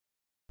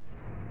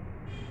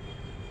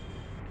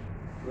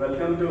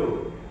Welcome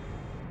to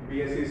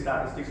BSc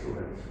Statistics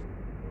students.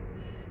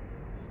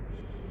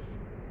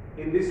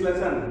 In this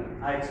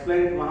lesson, I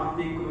explained one of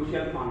the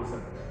crucial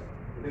concepts.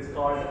 It is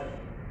called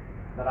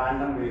the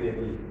random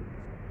variable.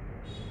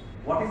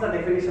 What is the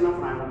definition of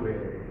random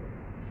variable?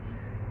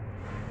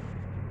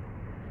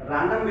 A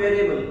random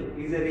variable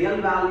is a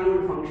real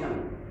valued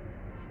function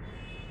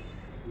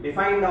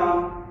defined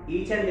on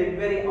each and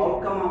every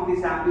outcome of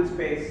the sample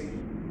space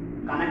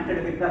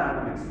connected with the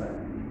random experiment.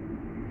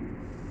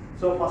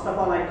 So first of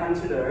all, I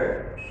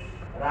consider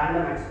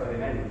random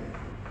experiment.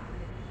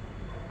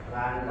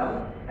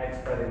 Random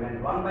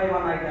experiment. One by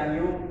one I tell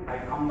you, I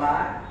come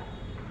back.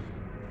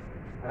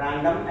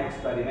 Random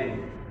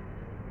experiment.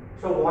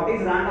 So what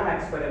is random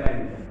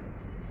experiment?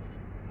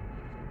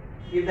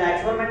 If the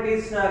experiment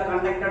is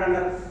conducted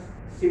under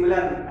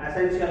similar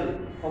essential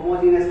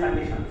homogeneous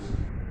conditions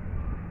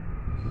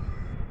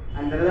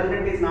and the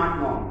resultant is not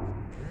known,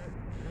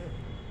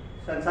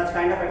 so such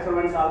kind of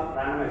experiments are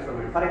random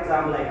experiment. For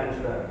example, I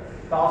consider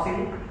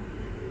tossing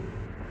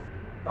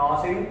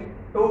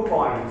 2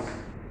 coins.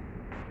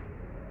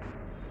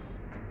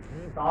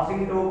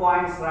 Tossing 2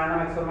 coins,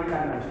 random experiment I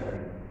am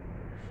considering.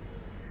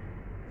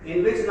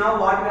 In which now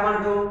what we want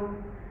to do?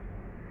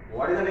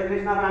 What is the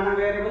definition of random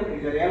variable? It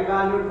is a real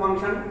valued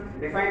function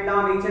defined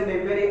on each and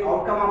every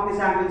outcome of the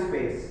sample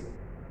space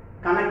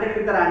connected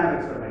with the random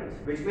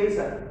experiment. Which means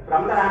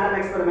from the random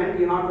experiment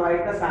you have to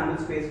write the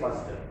sample space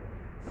first.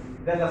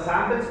 Then the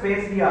sample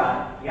space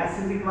here, S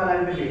is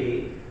equivalent to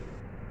B.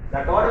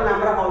 The total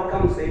number of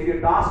outcomes, if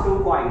you toss 2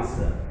 coins,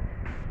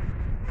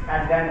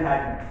 head and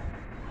head,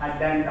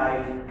 head and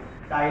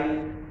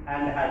tail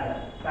and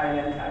head, tail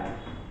and head.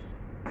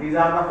 These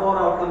are the 4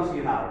 outcomes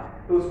you have,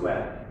 2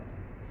 square.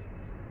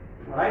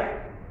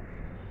 Alright?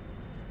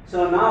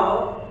 So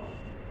now,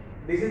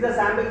 this is the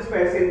sample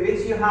space in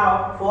which you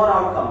have 4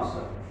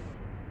 outcomes.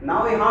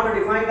 Now we have to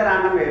define the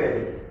random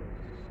variable.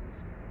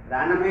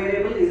 Random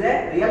variable is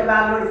a real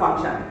valued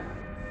function.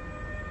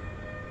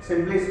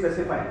 Simply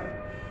specify.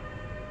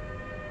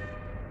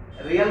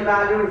 Real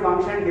valued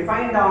function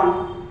defined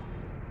on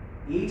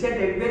each and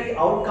every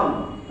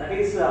outcome. That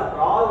is, on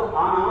all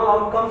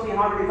outcomes you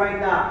have to define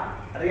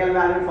the real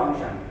valued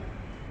function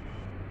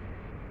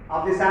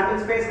of the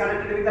sample space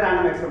connected with the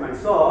random experiment.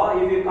 So,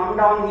 if you come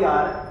down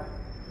here,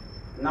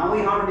 now we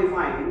have to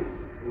define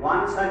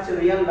one such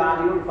real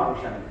valued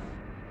function.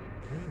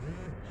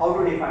 How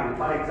to define?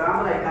 For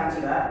example, I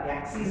consider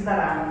x is the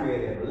random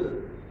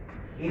variable.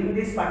 In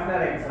this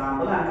particular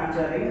example, I am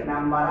considering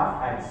number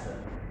of heads.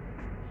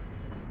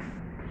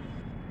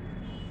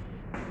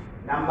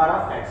 Number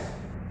of heads.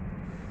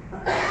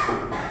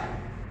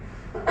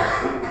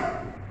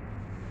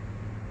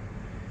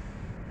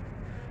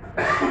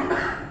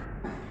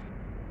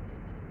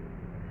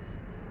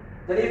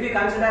 Then if you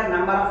consider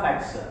number of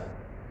heads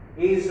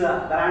is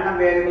the random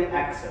variable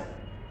x.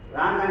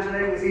 I am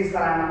considering this is the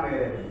random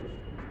variable.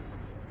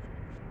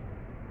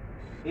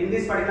 In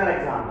this particular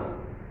example,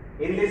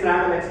 in this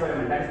random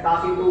experiment, that is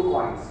tossing 2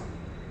 coins.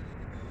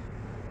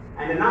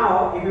 And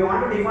now, if you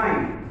want to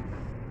define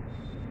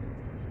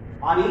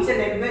on each and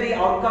every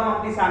outcome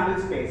of the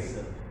sample space,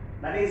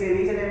 that is in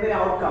each and every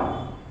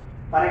outcome,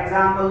 for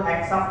example,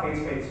 x of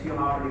HH, you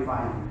have to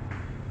define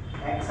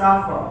x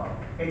of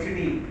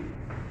HD,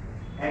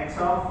 x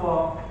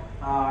of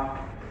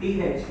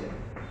TH,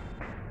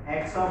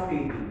 x of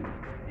TT,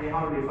 you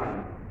have to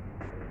define.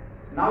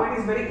 Now it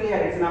is very clear,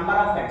 it's number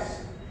of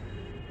heads.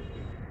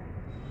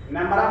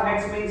 Number of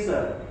heads means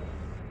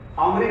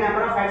how many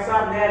number of heads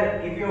are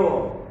there if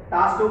you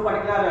toss 2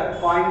 particular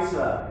coins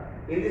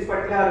in this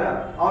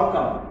particular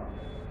outcome.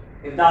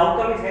 If the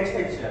outcome is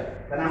HH,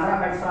 the number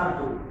of heads are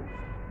 2.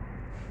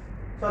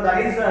 So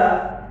that is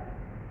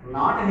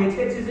not HH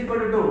is equal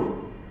to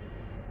 2.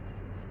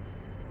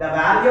 The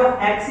value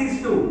of x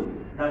is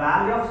 2. The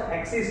value of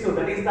x is 2.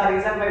 That is the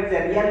reason why it is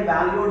a real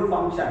valued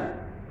function.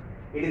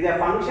 It is a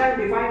function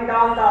defined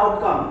on the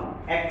outcome.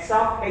 X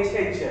of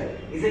HH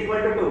is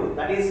equal to 2.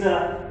 That is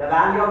the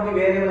value of the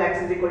variable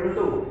x is equal to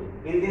 2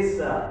 in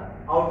this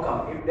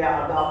outcome. If the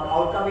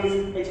outcome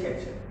is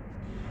HH.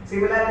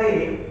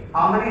 Similarly,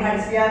 how many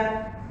heads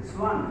here? This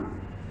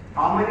 1.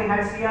 How many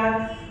heads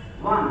here?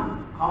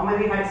 1. How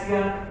many heads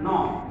here?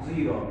 No,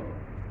 0.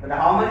 But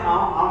how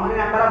many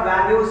number of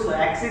values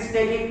x is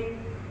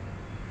taking?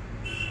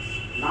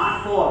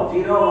 Not 4,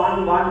 0,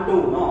 1, 1, 2.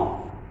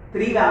 No.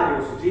 3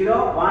 values,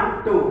 0,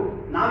 1,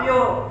 2. Now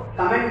you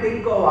come and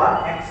think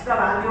over x the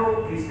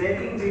value is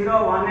taking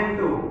 0, 1 and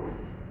 2.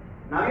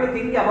 Now you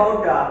think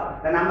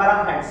about the number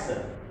of heads.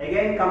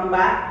 Again come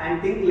back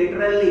and think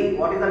literally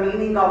what is the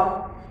meaning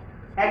of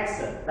x,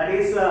 that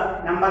is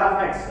number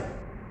of heads.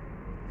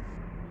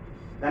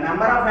 The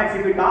number of heads,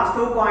 if you toss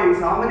 2 coins,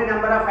 how many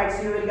number of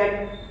heads you will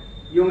get?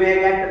 You may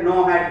get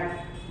no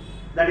head,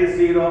 that is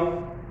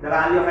 0, the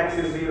value of x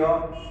is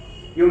 0.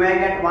 You may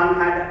get 1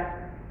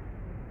 head,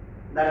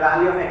 the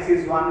value of x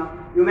is 1.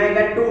 You may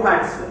get 2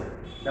 heads,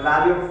 the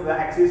value of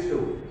x is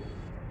 2.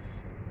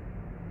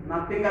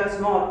 Nothing else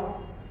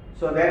more.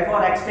 So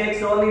therefore x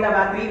takes only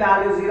the 3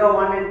 values 0,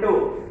 1 and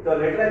 2. So So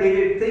literally, if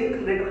you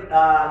think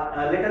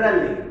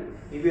literally,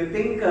 if you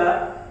think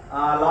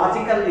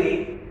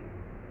logically,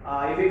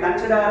 if you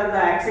consider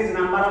the x is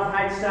number of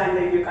heads and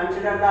if you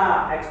consider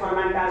the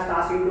experiment as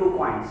tossing 2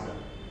 coins,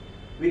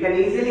 we can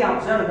easily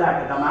observe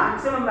that the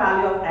maximum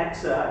value of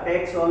x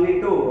takes only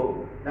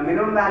 2, the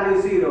minimum value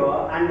is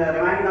 0 and the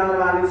remaining other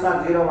values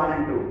are 0, 1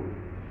 and 2.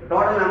 The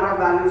total number of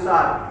values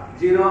are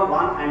 0,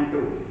 1 and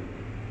 2.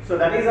 So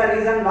that is the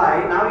reason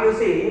why now you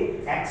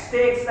see x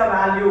takes the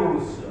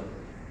values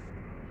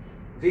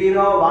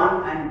 0,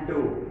 1 and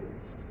 2.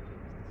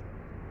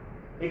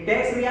 It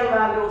takes real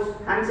values,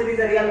 hence it is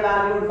a real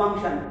valued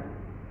function.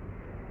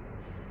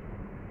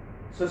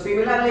 So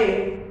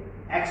similarly,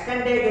 x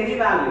can take any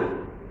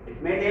value.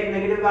 It may take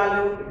negative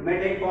value, it may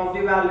take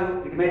positive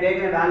value, it may take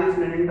values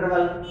in an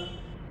interval.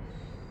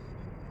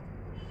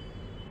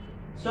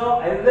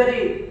 So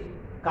every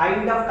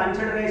kind of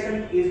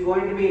consideration is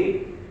going to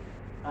be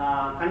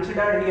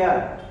considered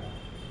here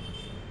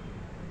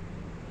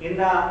in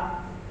the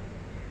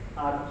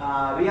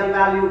real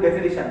value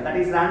definition, that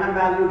is random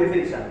value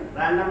definition,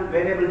 random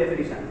variable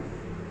definition.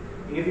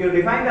 If you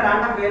define the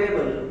random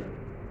variable,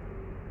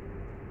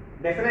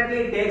 definitely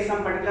it takes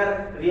some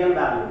particular real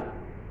value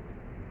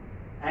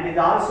and is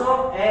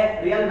also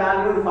a real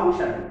valued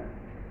function.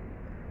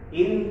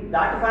 In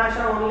that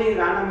fashion only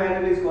random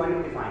variable is going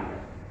to be defined.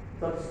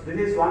 So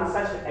this is one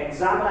such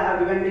example I have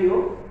given to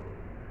you.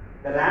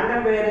 The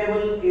random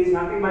variable is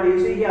nothing but, you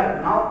see here,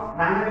 now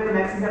random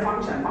variable x is a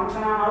function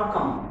on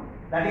outcome.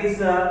 That is,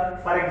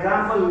 for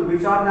example,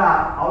 which are the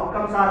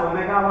outcomes are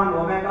omega 1,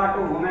 omega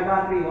 2,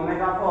 omega 3,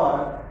 omega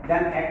 4,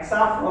 then x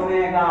of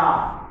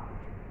omega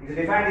is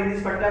defined in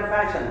this particular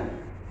fashion.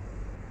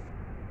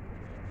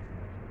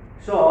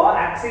 So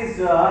x is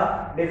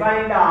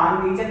defined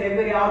on each and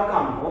every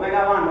outcome,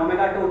 omega 1,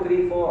 omega 2,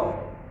 3,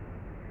 4.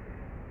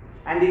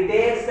 And it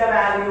takes the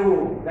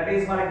value, that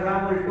is, for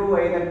example, 2,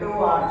 either 2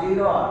 or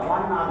 0 or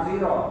 1 or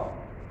 0.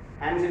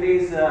 Hence it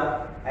is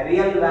a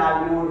real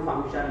valued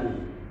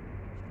function.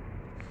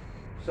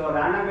 So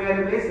random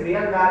variable is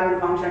real valued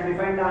function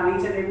defined on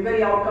each and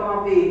every outcome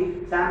of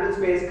the sample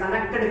space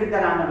connected with the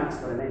random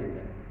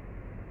experiment.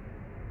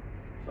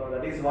 So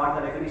that is what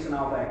the definition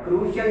of a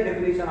crucial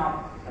definition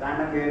of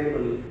random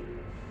variable.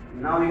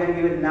 Now we can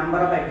give a number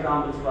of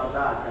examples for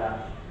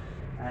that.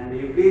 And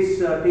you please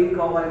think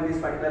over in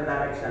this particular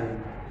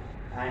direction.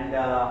 And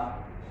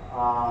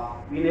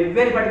in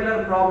every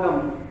particular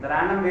problem, the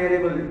random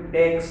variable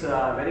takes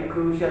a very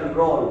crucial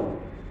role.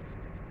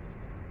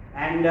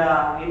 And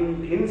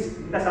in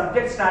the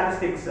subject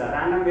statistics,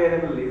 random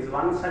variable is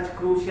one such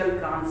crucial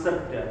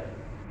concept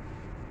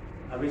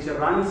which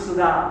runs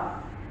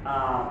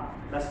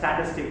the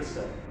statistics,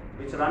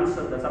 which runs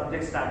the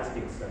subject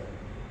statistics.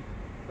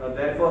 So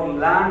therefore,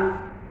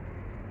 learn,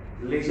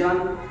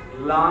 listen,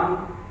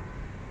 learn,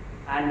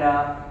 and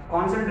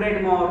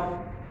concentrate more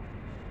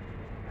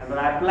and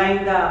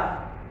applying the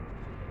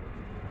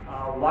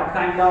what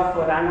kind of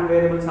random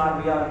variables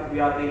we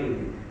are dealing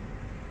with.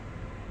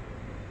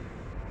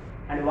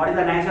 And what is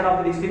the nature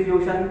of the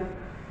distribution?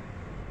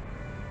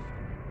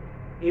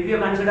 If you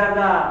consider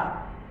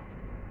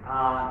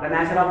the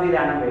nature of the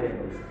random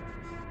variables,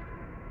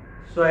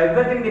 so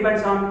everything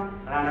depends on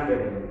random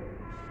variable.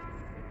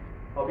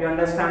 Hope you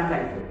understand.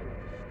 Thank you.